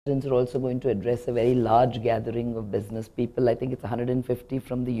are also going to address a very large gathering of business people. I think it's 150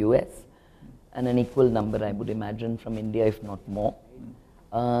 from the US and an equal number, I would imagine, from India, if not more.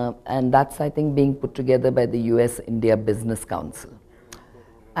 And that's, I think, being put together by the US-India Business Council.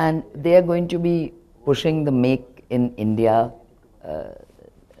 And they are going to be pushing the Make in India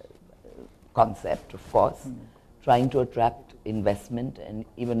concept, of course, trying to attract investment and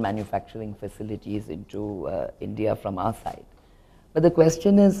even manufacturing facilities into India from our side. But the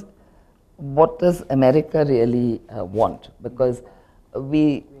question is, what does America really want? Because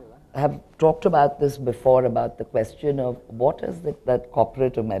we have talked about this before, about the question of what is it that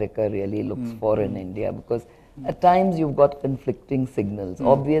corporate America really looks for in India? Because at times you've got conflicting signals.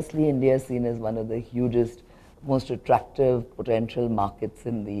 Obviously, India is seen as one of the hugest, most attractive potential markets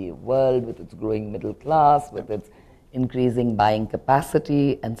in the world, with its growing middle class, with its increasing buying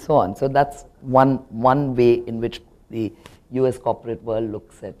capacity, and so on. So that's one way in which the US corporate world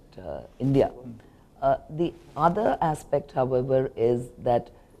looks at India. The other aspect, however, is that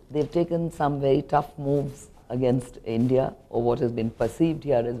they've taken some very tough moves against India, or what has been perceived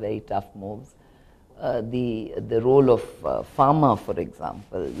here as very tough moves. The role of pharma, for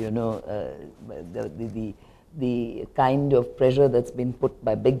example, you know, the kind of pressure that's been put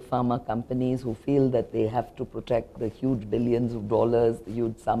by big pharma companies who feel that they have to protect the huge billions of dollars, the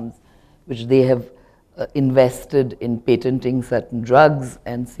huge sums which they have invested in patenting certain drugs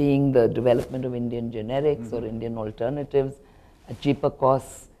and seeing the development of Indian generics or Indian alternatives at cheaper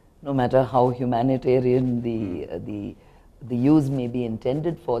costs, no matter how humanitarian the use may be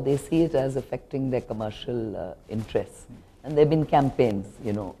intended for, they see it as affecting their commercial interests. And there have been campaigns,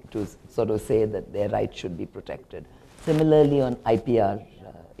 you know, to sort of say that their rights should be protected. Similarly on IPR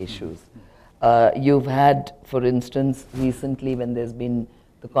issues. You've had, for instance, recently when there's been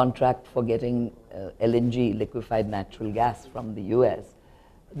the contract for getting LNG, liquefied natural gas, from the US,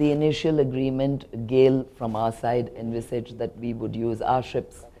 the initial agreement, GAIL from our side envisaged that we would use our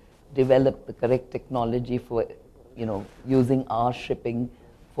ships, develop the correct technology for, you know, using our shipping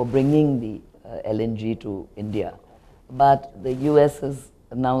for bringing the LNG to India. But the US is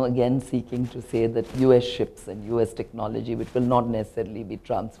now again seeking to say that US ships and US technology, which will not necessarily be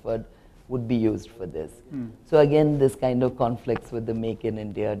transferred, would be used for this. So again, this kind of conflicts with the Make in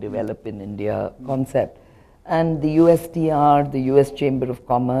India, Develop in India concept. And the USTR, the US Chamber of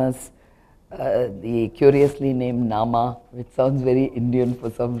Commerce, the curiously named NAMA, which sounds very Indian for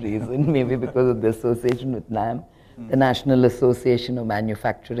some reason, maybe because of the association with NAM, the National Association of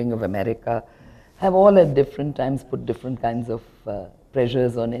Manufacturing of America, have all at different times put different kinds of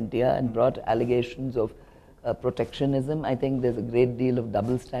pressures on India and brought allegations of protectionism. I think there's a great deal of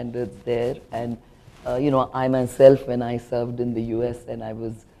double standards there. And, you know, I myself, when I served in the US and I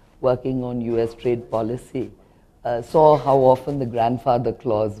was working on US trade policy, saw how often the grandfather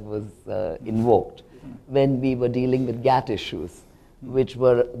clause was invoked when we were dealing with GATT issues, which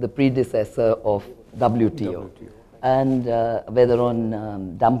were the predecessor of WTO. And whether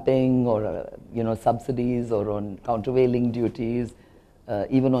on dumping or, you know, subsidies or on countervailing duties,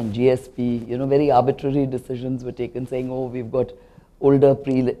 even on GSP, you know, very arbitrary decisions were taken saying, oh, we've got older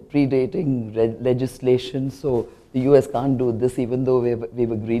predating legislation, so the US can't do this even though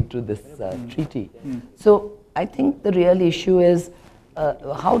we've agreed to this treaty. So I think the real issue is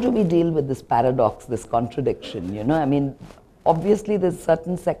how do we deal with this paradox, this contradiction, you know? I mean, obviously there's a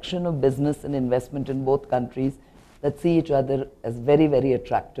certain section of business and investment in both countries that see each other as very, very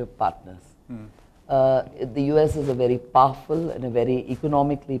attractive partners. The US is a very powerful and a very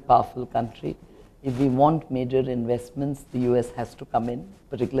economically powerful country. If we want major investments, the US has to come in,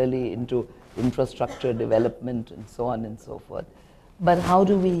 particularly into infrastructure development and so on and so forth. But how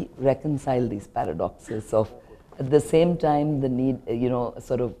do we reconcile these paradoxes of, at the same time, the need, you know,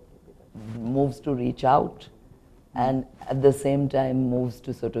 sort of moves to reach out, and at the same time moves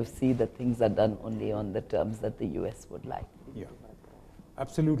to sort of see that things are done only on the terms that the US would like. Yeah,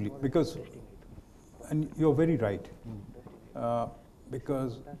 absolutely. Because, and you're very right,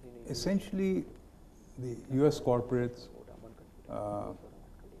 because essentially the US corporates,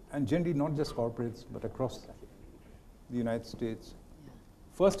 and generally not just corporates, but across the United States,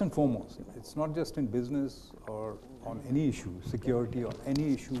 first and foremost, it's not just in business or on any issue, security or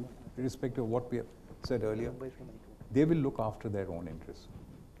any issue, irrespective of what we have said earlier, they will look after their own interests.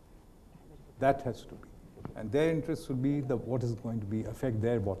 That has to be. And their interests will be what is going to be affect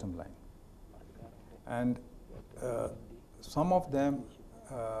their bottom line. And some of them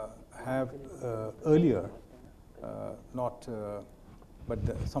have earlier, but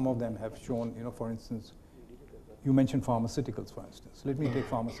some of them have shown, you know, for instance, you mentioned pharmaceuticals, for instance. Let me take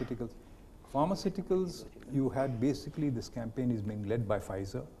pharmaceuticals. Pharmaceuticals, you had basically this campaign is being led by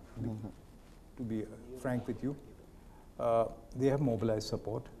Pfizer, to be frank with you. They have mobilized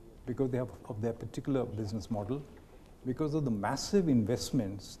support because they have of their particular business model, because of the massive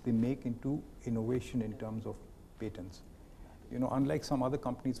investments they make into innovation in terms of patents. You know, unlike some other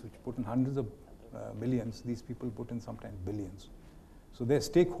companies which put in hundreds of millions, these people put in sometimes billions. So their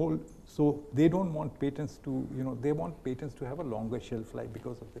stakeholder, so they don't want patents to, you know, they want patents to have a longer shelf life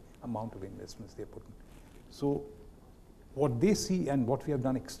because of the amount of investments they put in. So what they see and what we have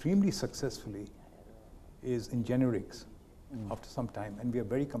done extremely successfully is in generics after some time, and we are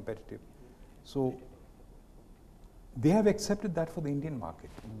very competitive. So they have accepted that for the Indian market.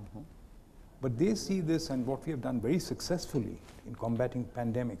 But they see this, and what we have done very successfully in combating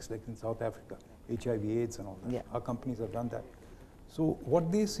pandemics, like in South Africa, HIV/AIDS and all that. Yeah. Our companies have done that. So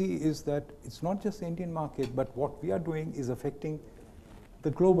what they see is that it's not just the Indian market, but what we are doing is affecting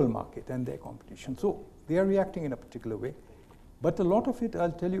the global market and their competition. So they are reacting in a particular way. But a lot of it,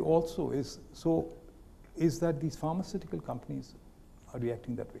 I'll tell you also, is that these pharmaceutical companies are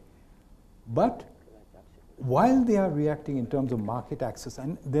reacting that way. But while they are reacting in terms of market access,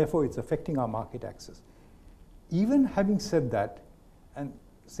 and therefore it's affecting our market access, even having said that, and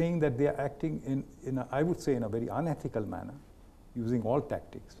saying that they are acting in a, I would say, in a very unethical manner, using all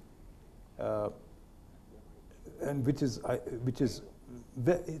tactics, and which is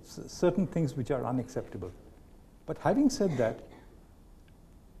it's certain things which are unacceptable. But having said that,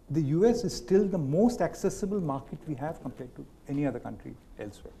 the US is still the most accessible market we have compared to any other country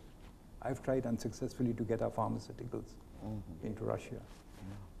elsewhere. I've tried unsuccessfully to get our pharmaceuticals into Russia.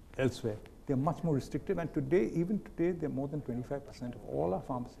 Elsewhere, they're much more restrictive, and today, even today, they're more than 25% of all our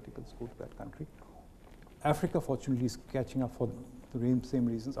pharmaceuticals go to that country. Africa, fortunately, is catching up for the same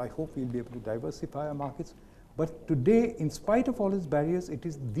reasons. I hope we'll be able to diversify our markets. But today, in spite of all its barriers, it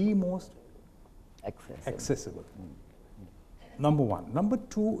is the most accessible. Number one. Number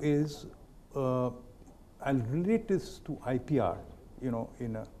two is, I'll relate this to IPR, you know,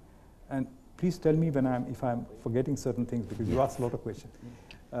 and please tell me if I'm forgetting certain things, because you asked a lot of questions,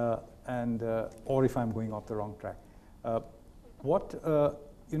 or if I'm going off the wrong track.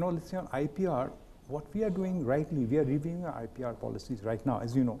 You know, let's say on IPR, what we are doing rightly, we are reviewing our IPR policies right now,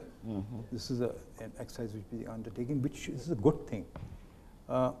 as you know. This is an exercise which we are undertaking, which is a good thing.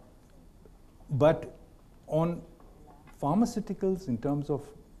 But on pharmaceuticals, in terms of,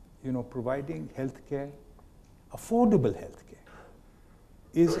 you know, providing healthcare, affordable healthcare,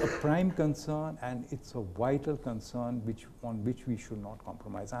 is a prime concern, and it's a vital concern on which we should not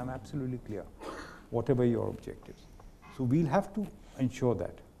compromise. I'm absolutely clear, whatever your objectives. So we'll have to ensure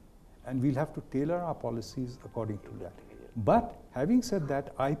that, and we'll have to tailor our policies according to that. But having said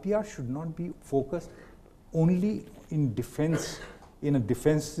that, IPR should not be focused only in defense, in a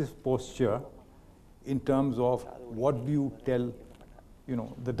defensive posture, in terms of what do you tell, you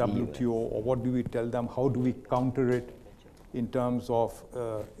know, the WTO, or what do we tell them, how do we counter it in terms of,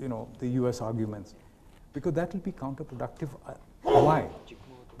 you know, the US arguments, because that will be counterproductive. Why?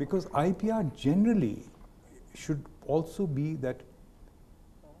 Because IPR generally should also be that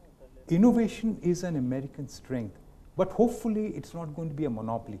innovation is an American strength, but hopefully it's not going to be a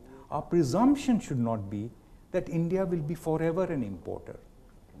monopoly. Our presumption should not be that India will be forever an importer,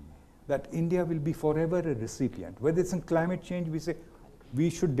 that India will be forever a recipient. Whether it's in climate change, we say we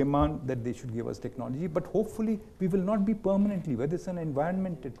should demand that they should give us technology, but hopefully we will not be permanently, whether it's an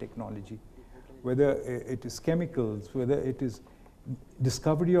environmental technology, whether it is chemicals, whether it is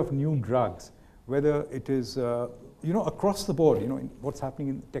discovery of new drugs, whether it is, you know, across the board, you know, in what's happening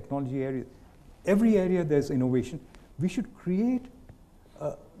in the technology area. Every area there's innovation. We should create,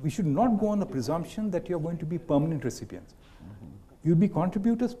 we should not go on the presumption that you're going to be permanent recipients. You'll be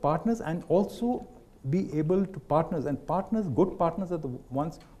contributors, partners, and also be able to partners. And partners, good partners, are the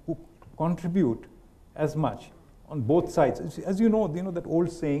ones who contribute as much on both sides. As you know that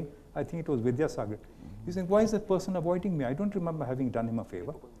old saying, I think it was Vidyasagar. He's saying, why is that person avoiding me? I don't remember having done him a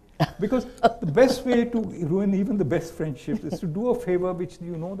favor. Because the best way to ruin even the best friendships is to do a favor which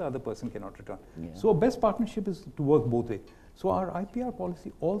you know the other person cannot return. Yeah. So a best partnership is to work both ways. So our IPR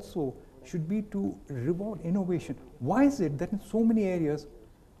policy also should be to reward innovation. Why is it that in so many areas,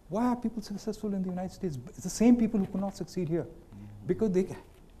 why are people successful in the United States? It's the same people who cannot succeed here. Because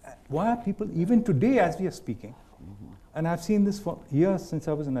why are people, even today as we are speaking, and I've seen this for years since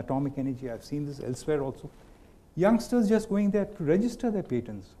I was in atomic energy, I've seen this elsewhere also, youngsters just going there to register their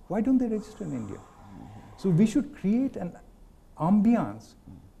patents. Why don't they register in India? So we should create an ambience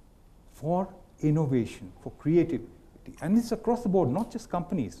for innovation, for creativity. And it's across the board, not just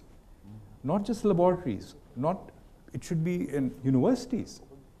companies, not just laboratories, it should be in universities.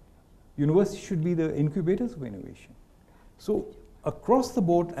 Universities should be the incubators of innovation. So across the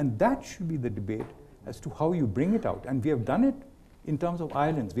board, and that should be the debate as to how you bring it out. And we have done it in terms of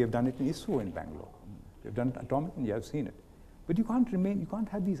islands. We have done it in ISRO in Bangalore. We have done it atomic, and you have seen it. But you can't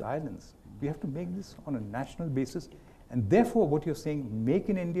have these islands. We have to make this on a national basis. And therefore, what you're saying, make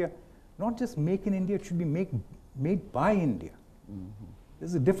in India, not just make in India, it should be made by India.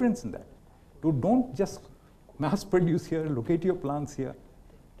 There's a difference in that. So don't just mass produce here, locate your plants here.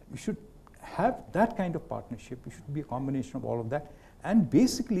 You should have that kind of partnership. It should be a combination of all of that. And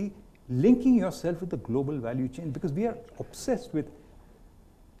basically, linking yourself with the global value chain, because we are obsessed with,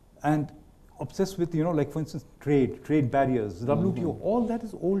 like for instance, trade barriers, WTO, all that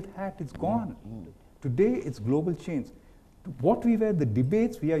is old hat, it's gone. Today, it's global chains. What we were, the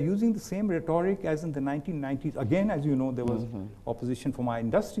debates, we are using the same rhetoric as in the 1990s. Again, as you know, there was opposition from our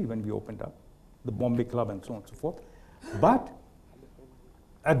industry when we opened up, the Bombay Club and so on and so forth. But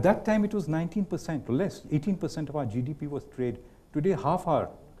at that time, it was 19% or less, 18% of our GDP was trade. Today, half our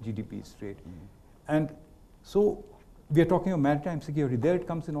GDP is trade. And so we are talking of maritime security. There it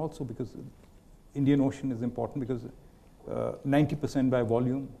comes in also, because Indian Ocean is important, because 90% by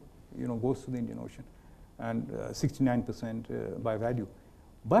volume, goes to the Indian Ocean, and 69% by value.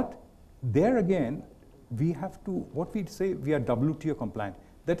 But there again, we have to, what we say, we are WTO compliant.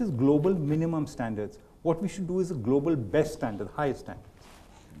 That is global minimum standards. What we should do is a global best standard, highest standard.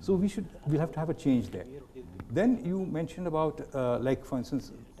 So we'll have to have a change there. Then you mentioned about, like for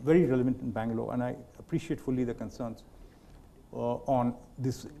instance, very relevant in Bangalore, and I appreciate fully the concerns on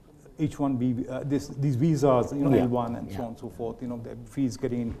this H1B, these visas, L1 and so on and so forth. The fees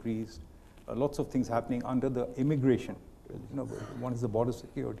getting increased, lots of things happening under the immigration. One is the Border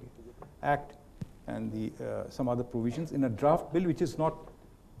Security Act, and the some other provisions in a draft bill which is not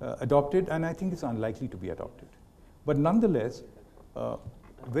adopted, and I think it's unlikely to be adopted. But nonetheless,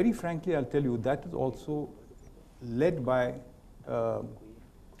 very frankly, I'll tell you, that is also led by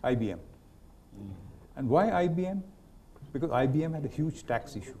IBM. And why IBM? Because IBM had a huge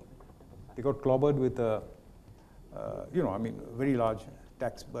tax issue. They got clobbered with a, very large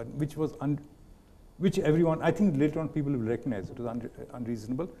tax burden, which was which everyone, I think later on people will recognize it was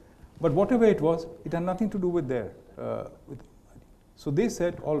unreasonable. But whatever it was, it had nothing to do with their. So they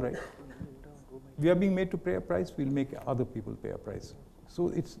said, all right, we are being made to pay a price, we'll make other people pay a price. So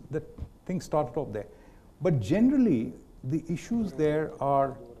it's that thing started off there. But generally, the issues there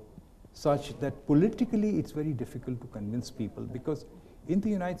are such that politically it's very difficult to convince people, because in the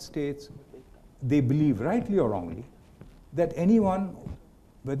United States, they believe, rightly or wrongly, that anyone,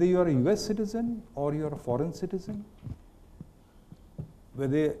 whether you're a US citizen or you're a foreign citizen,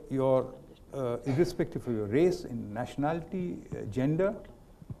 whether you're irrespective of your race, in nationality, gender,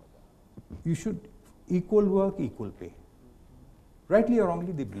 you should equal work, equal pay. Rightly or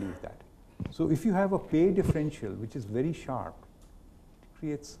wrongly, they believe that. So if you have a pay differential which is very sharp, it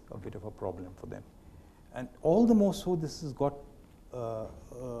creates a bit of a problem for them. And all the more so, this has got,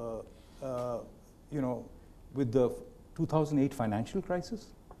 with the 2008 financial crisis,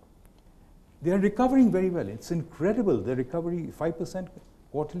 they are recovering very well. It's incredible. The recovery, 5%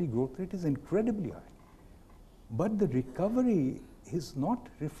 quarterly growth rate is incredibly high. But the recovery is not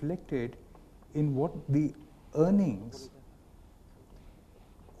reflected in what the earnings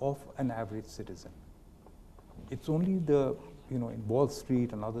of an average citizen. It's only the, in Wall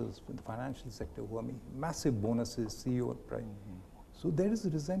Street and others in the financial sector who are making massive bonuses, CEO, right? So there is a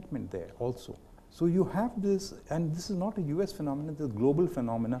resentment there also. So you have this, and this is not a US phenomenon, it's a global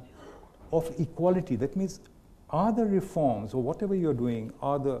phenomena of equality. That means, are the reforms or whatever you're doing,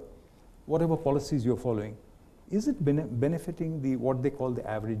 whatever policies you're following, is it benefiting what they call the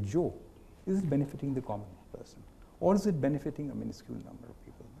average Joe? Is it benefiting the common person? Or is it benefiting a minuscule number of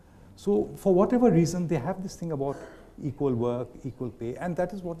people? So for whatever reason, they have this thing about equal work, equal pay, and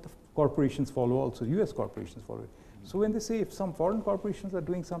that is what the corporations follow also, US corporations follow it. So when they say if some foreign corporations are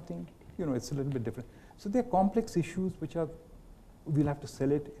doing something, it's a little bit different. So there are complex issues which we'll have to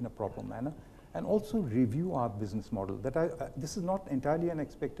sell it in a proper manner, and also review our business model. This is not entirely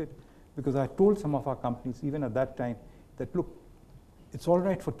unexpected, because I told some of our companies, even at that time, that look, it's all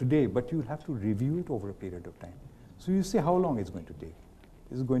right for today, but you'll have to review it over a period of time. So you say how long it's going to take.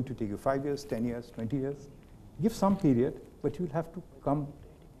 Is it going to take you 5 years, 10 years, 20 years? Give some period, but you'll have to come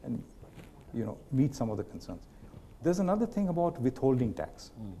and meet some of the concerns. There's another thing about withholding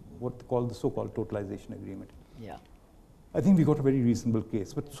tax, what they call the so-called totalization agreement. Yeah. I think we got a very reasonable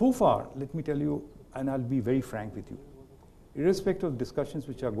case. But so far, let me tell you, and I'll be very frank with you, irrespective of discussions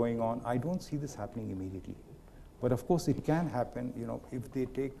which are going on, I don't see this happening immediately. But of course, it can happen, if they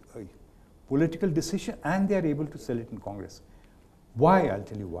take a political decision and they are able to sell it in Congress. Why? I'll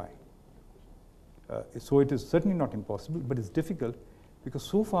tell you why. So it is certainly not impossible, but it's difficult because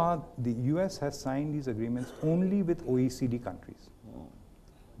so far the US has signed these agreements only with OECD countries.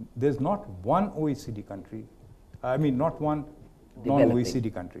 There's not one OECD country, not one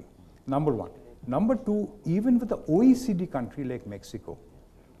non-OECD country, number one. Number two, even with the OECD country like Mexico,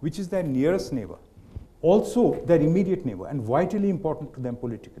 which is their nearest neighbor, also their immediate neighbor and vitally important to them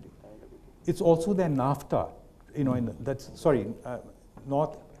politically. It's also their NAFTA,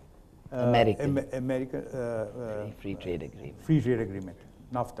 North America free trade agreement. Free trade agreement,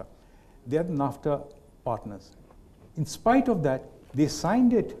 NAFTA. They are the NAFTA partners. In spite of that, they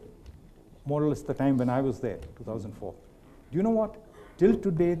signed it more or less the time when I was there, 2004. Do you know what? Till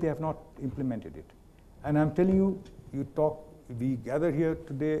today, they have not implemented it. And I'm telling you, we gather here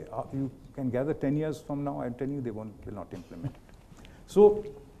today, you can gather 10 years from now, I'm telling you, they will not implement it. So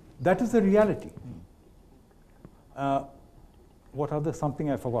that is the reality. What other, something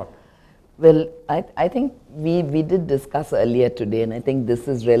I forgot? Well, I think we did discuss earlier today, and I think this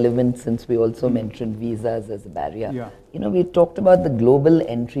is relevant since we also mentioned visas as a barrier. Yeah. We talked about the global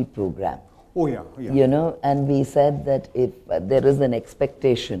entry program. Oh, yeah. And we said that if there is an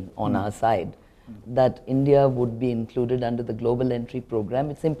expectation on our side that India would be included under the global entry program,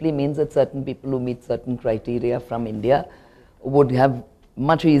 it simply means that certain people who meet certain criteria from India would have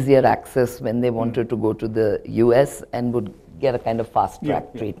much easier access when they wanted to go to the US and would get a kind of fast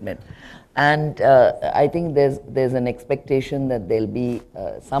track treatment. And I think there's an expectation that there'll be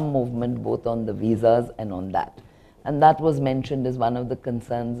some movement both on the visas and on that. And that was mentioned as one of the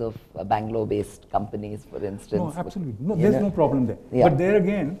concerns of Bangalore-based companies, for instance. No, absolutely. No, there's no problem there. Yeah. But there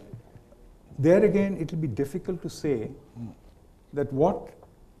again, it will be difficult to say that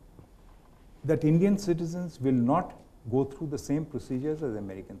that Indian citizens will not go through the same procedures as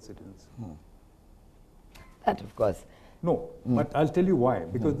American citizens. That, of course. No, but I'll tell you why.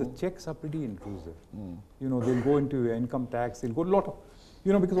 Because the checks are pretty intrusive. They'll go into your income tax, they'll go a lot of,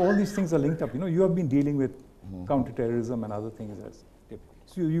 because all these things are linked up. You have been dealing with counterterrorism and other things.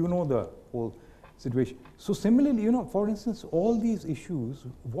 So you know the whole situation. So similarly, for instance, all these issues,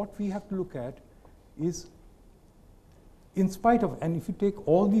 what we have to look at is, in spite of, and if you take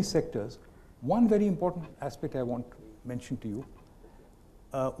all these sectors, one very important aspect I want to mention to you,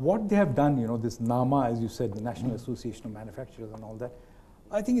 what they have done, this NAMA, as you said, the National Association of Manufacturers and all that,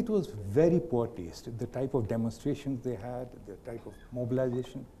 I think it was very poor taste. The type of demonstrations they had, the type of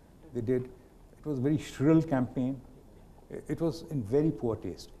mobilization they did, it was a very shrill campaign. It was in very poor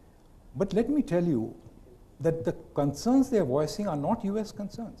taste. But let me tell you that the concerns they are voicing are not US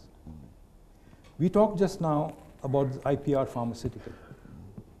concerns. We talked just now about IPR pharmaceutical.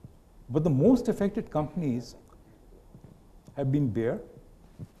 But the most affected companies have been Bayer.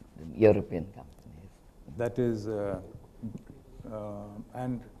 European companies. That is,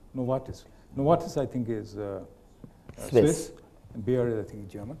 and Novartis. Novartis, I think, is Swiss. And Bayer, I think,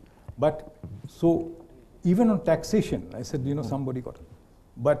 is German. But so even on taxation, I said, somebody got it.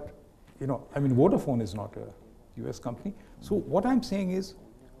 But, Vodafone is not a US company. So what I'm saying is,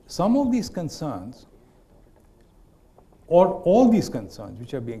 some of these concerns, or all these concerns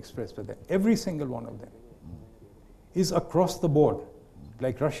which are being expressed by them, every single one of them, is across the board.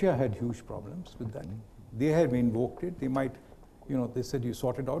 Like Russia had huge problems with that. They have invoked it. They might, they said, you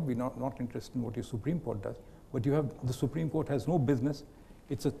sort it out. We're not interested in what your Supreme Court does. But the Supreme Court has no business.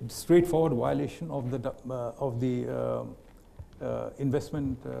 It's a straightforward violation of the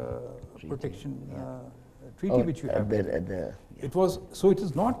investment protection treaty which you have. So it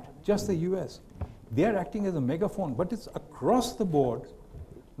is not just the US. They are acting as a megaphone, but it's across the board,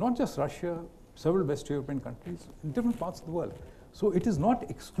 not just Russia, several West European countries, in different parts of the world. So it is not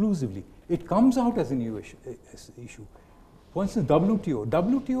exclusively. It comes out as a new issue. For instance, WTO.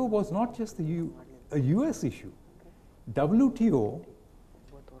 WTO was not just a US issue. WTO,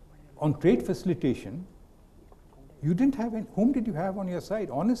 on trade facilitation, you didn't have any. Whom did you have on your side?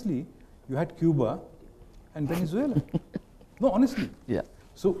 Honestly, you had Cuba and Venezuela. No, honestly. Yeah.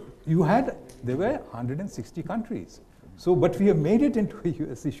 So there were 160 countries. So, but we have made it into a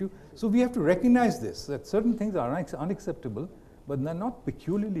US issue. So we have to recognize this, that certain things are unacceptable, but they're not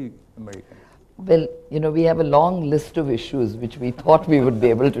peculiarly American. Well, we have a long list of issues which we thought we would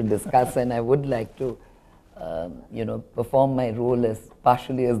be able to discuss, and I would like to, perform my role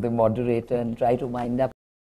partially as the moderator and try to wind up